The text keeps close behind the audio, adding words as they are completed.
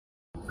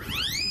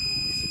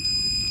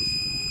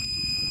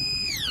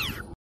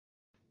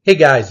Hey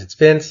guys, it's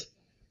Vince.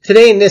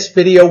 Today in this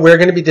video, we're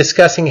going to be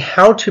discussing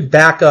how to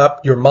back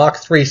up your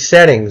Mach3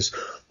 settings,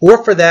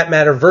 or for that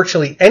matter,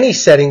 virtually any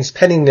settings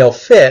pending they'll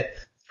fit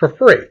for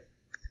free.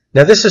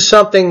 Now this is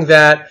something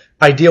that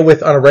I deal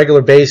with on a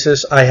regular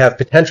basis. I have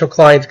potential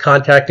clients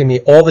contacting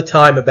me all the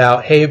time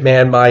about, hey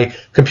man, my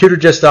computer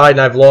just died and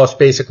I've lost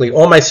basically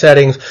all my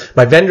settings.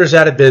 My vendor's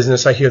out of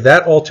business. I hear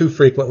that all too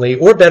frequently.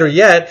 Or better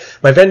yet,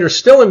 my vendor's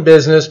still in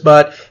business,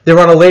 but they're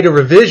on a later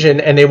revision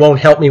and they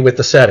won't help me with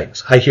the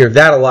settings. I hear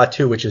that a lot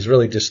too, which is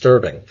really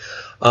disturbing.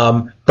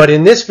 But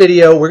in this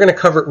video, we're going to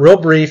cover it real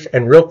brief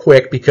and real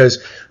quick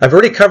because I've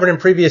already covered in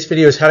previous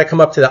videos how to come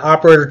up to the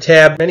operator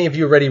tab. Many of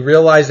you already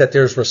realize that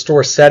there's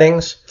restore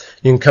settings.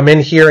 You can come in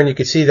here and you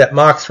can see that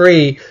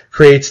Mach3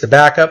 creates the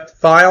backup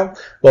file.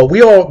 Well,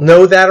 we all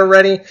know that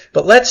already,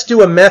 but let's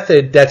do a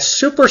method that's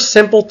super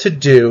simple to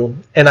do,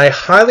 and I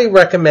highly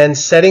recommend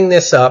setting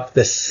this up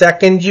the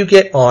second you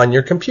get on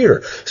your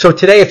computer. So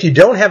today, if you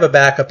don't have a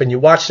backup and you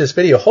watch this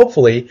video,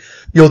 hopefully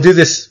you'll do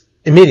this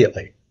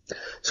immediately.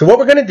 So what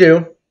we're going to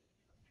do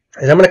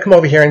is I'm going to come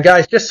over here, and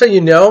guys, just so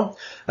you know,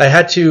 I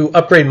had to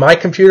upgrade my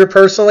computer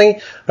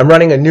personally. I'm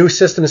running a new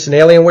system. It's an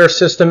Alienware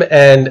system,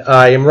 and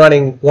I am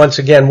running, once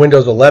again,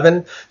 Windows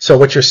 11. So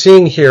what you're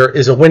seeing here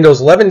is a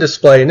Windows 11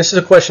 display, and this is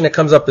a question that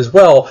comes up as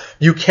well.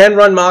 You can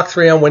run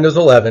Mach3 on Windows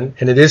 11,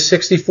 and it is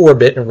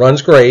 64-bit and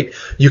runs great.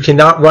 You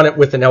cannot run it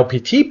with an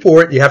LPT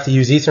port. You have to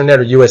use Ethernet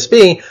or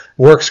USB.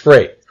 Works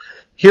great.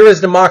 Here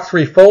is the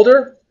Mach3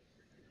 folder.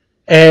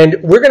 And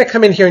we're going to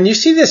come in here, and you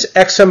see this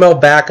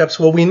XML backups.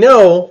 Well, we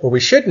know, or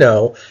we should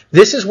know,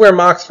 this is where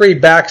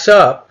Mach3 backs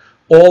up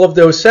all of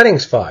those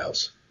settings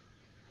files.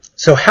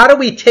 So how do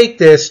we take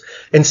this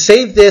and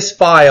save this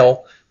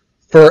file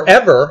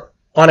forever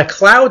on a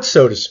cloud,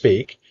 so to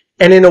speak,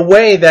 and in a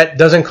way that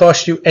doesn't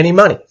cost you any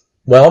money?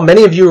 Well,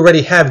 many of you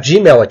already have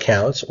Gmail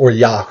accounts or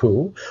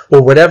Yahoo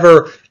or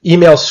whatever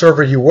email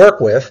server you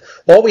work with.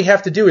 All we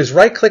have to do is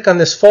right-click on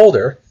this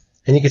folder.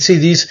 And you can see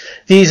these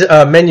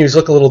menus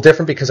look a little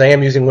different because I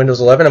am using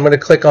Windows 11. I'm going to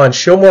click on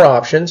Show More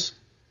Options.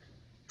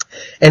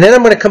 And then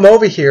I'm going to come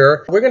over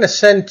here. We're going to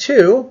send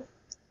to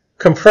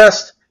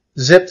Compressed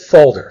Zip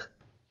Folder.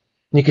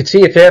 And you can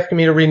see it's asking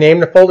me to rename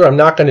the folder. I'm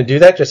not going to do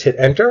that. Just hit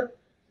Enter.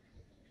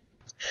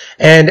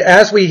 And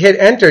as we hit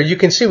Enter, you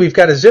can see we've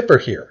got a zipper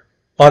here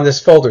on this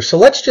folder. So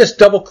let's just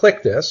double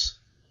click this.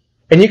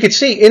 And you can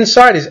see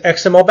inside is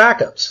XML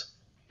backups.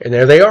 And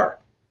there they are.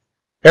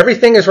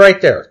 Everything is right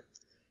there.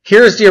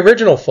 Here is the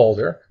original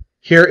folder.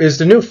 Here is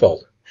the new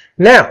folder.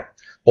 Now,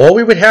 all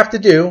we would have to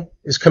do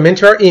is come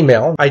into our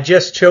email. I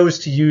just chose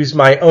to use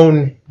my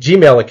own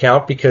Gmail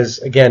account because,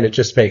 again, it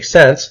just makes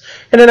sense.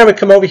 And then I would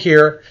come over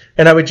here,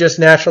 and I would just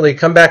naturally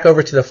come back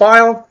over to the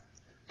file,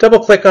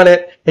 double-click on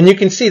it, and you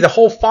can see the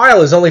whole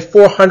file is only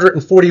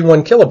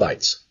 441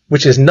 kilobytes,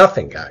 which is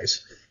nothing,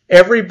 guys.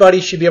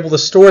 Everybody should be able to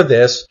store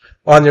this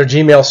on their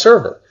Gmail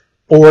server,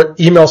 or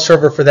email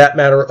server for that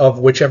matter, of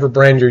whichever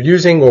brand you're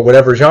using or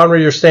whatever genre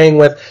you're staying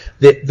with.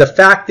 The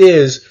fact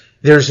is,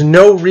 there's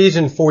no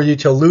reason for you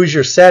to lose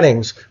your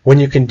settings when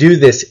you can do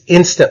this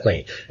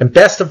instantly. And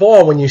best of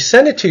all, when you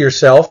send it to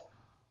yourself,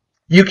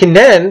 you can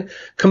then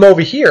come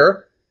over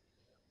here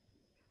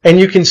and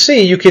you can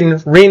see you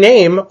can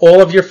rename all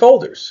of your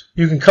folders.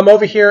 You can come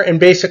over here and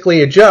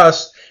basically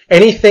adjust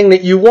anything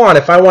that you want.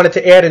 If I wanted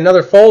to add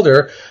another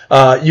folder,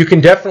 you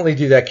can definitely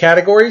do that.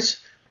 Categories.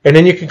 And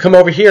then you can come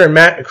over here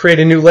and create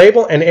a new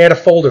label and add a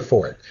folder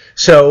for it.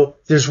 So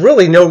there's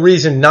really no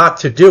reason not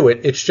to do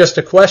it. It's just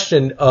a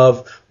question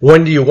of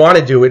when do you want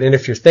to do it and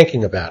if you're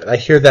thinking about it. I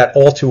hear that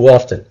all too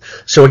often.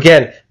 So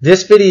again,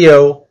 this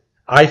video,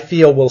 I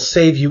feel, will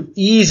save you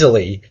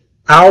easily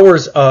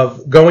hours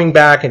of going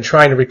back and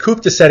trying to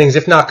recoup the settings,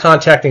 if not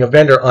contacting a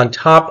vendor, on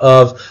top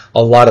of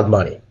a lot of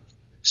money.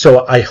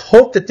 So I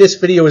hope that this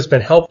video has been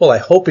helpful. I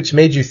hope it's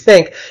made you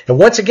think. And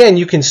once again,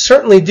 you can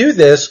certainly do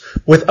this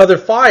with other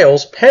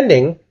files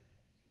pending,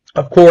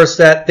 of course,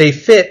 that they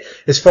fit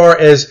as far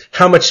as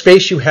how much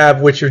space you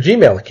have with your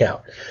Gmail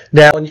account.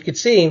 Now, and you can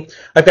see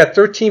I've got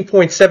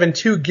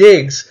 13.72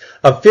 gigs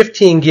of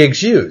 15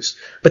 gigs used.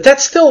 But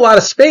that's still a lot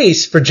of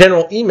space for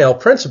general email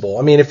principle.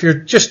 I mean, if you're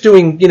just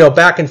doing,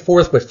 back and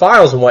forth with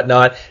files and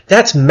whatnot,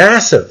 that's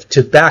massive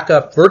to back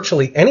up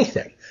virtually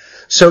anything.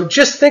 So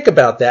just think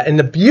about that. And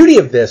the beauty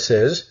of this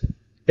is,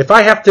 if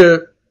I have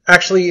to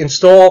actually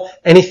install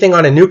anything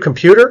on a new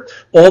computer,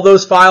 all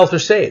those files are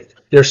saved.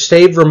 They're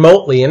saved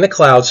remotely in the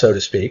cloud, so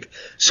to speak,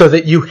 so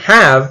that you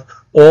have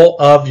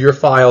all of your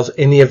files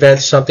in the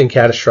event something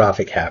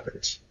catastrophic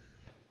happens.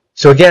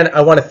 So again,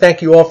 I want to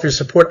thank you all for your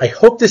support. I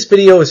hope this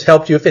video has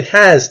helped you. If it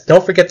has,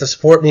 don't forget to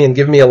support me and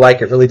give me a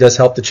like. It really does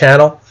help the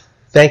channel.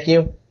 Thank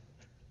you.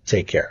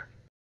 Take care.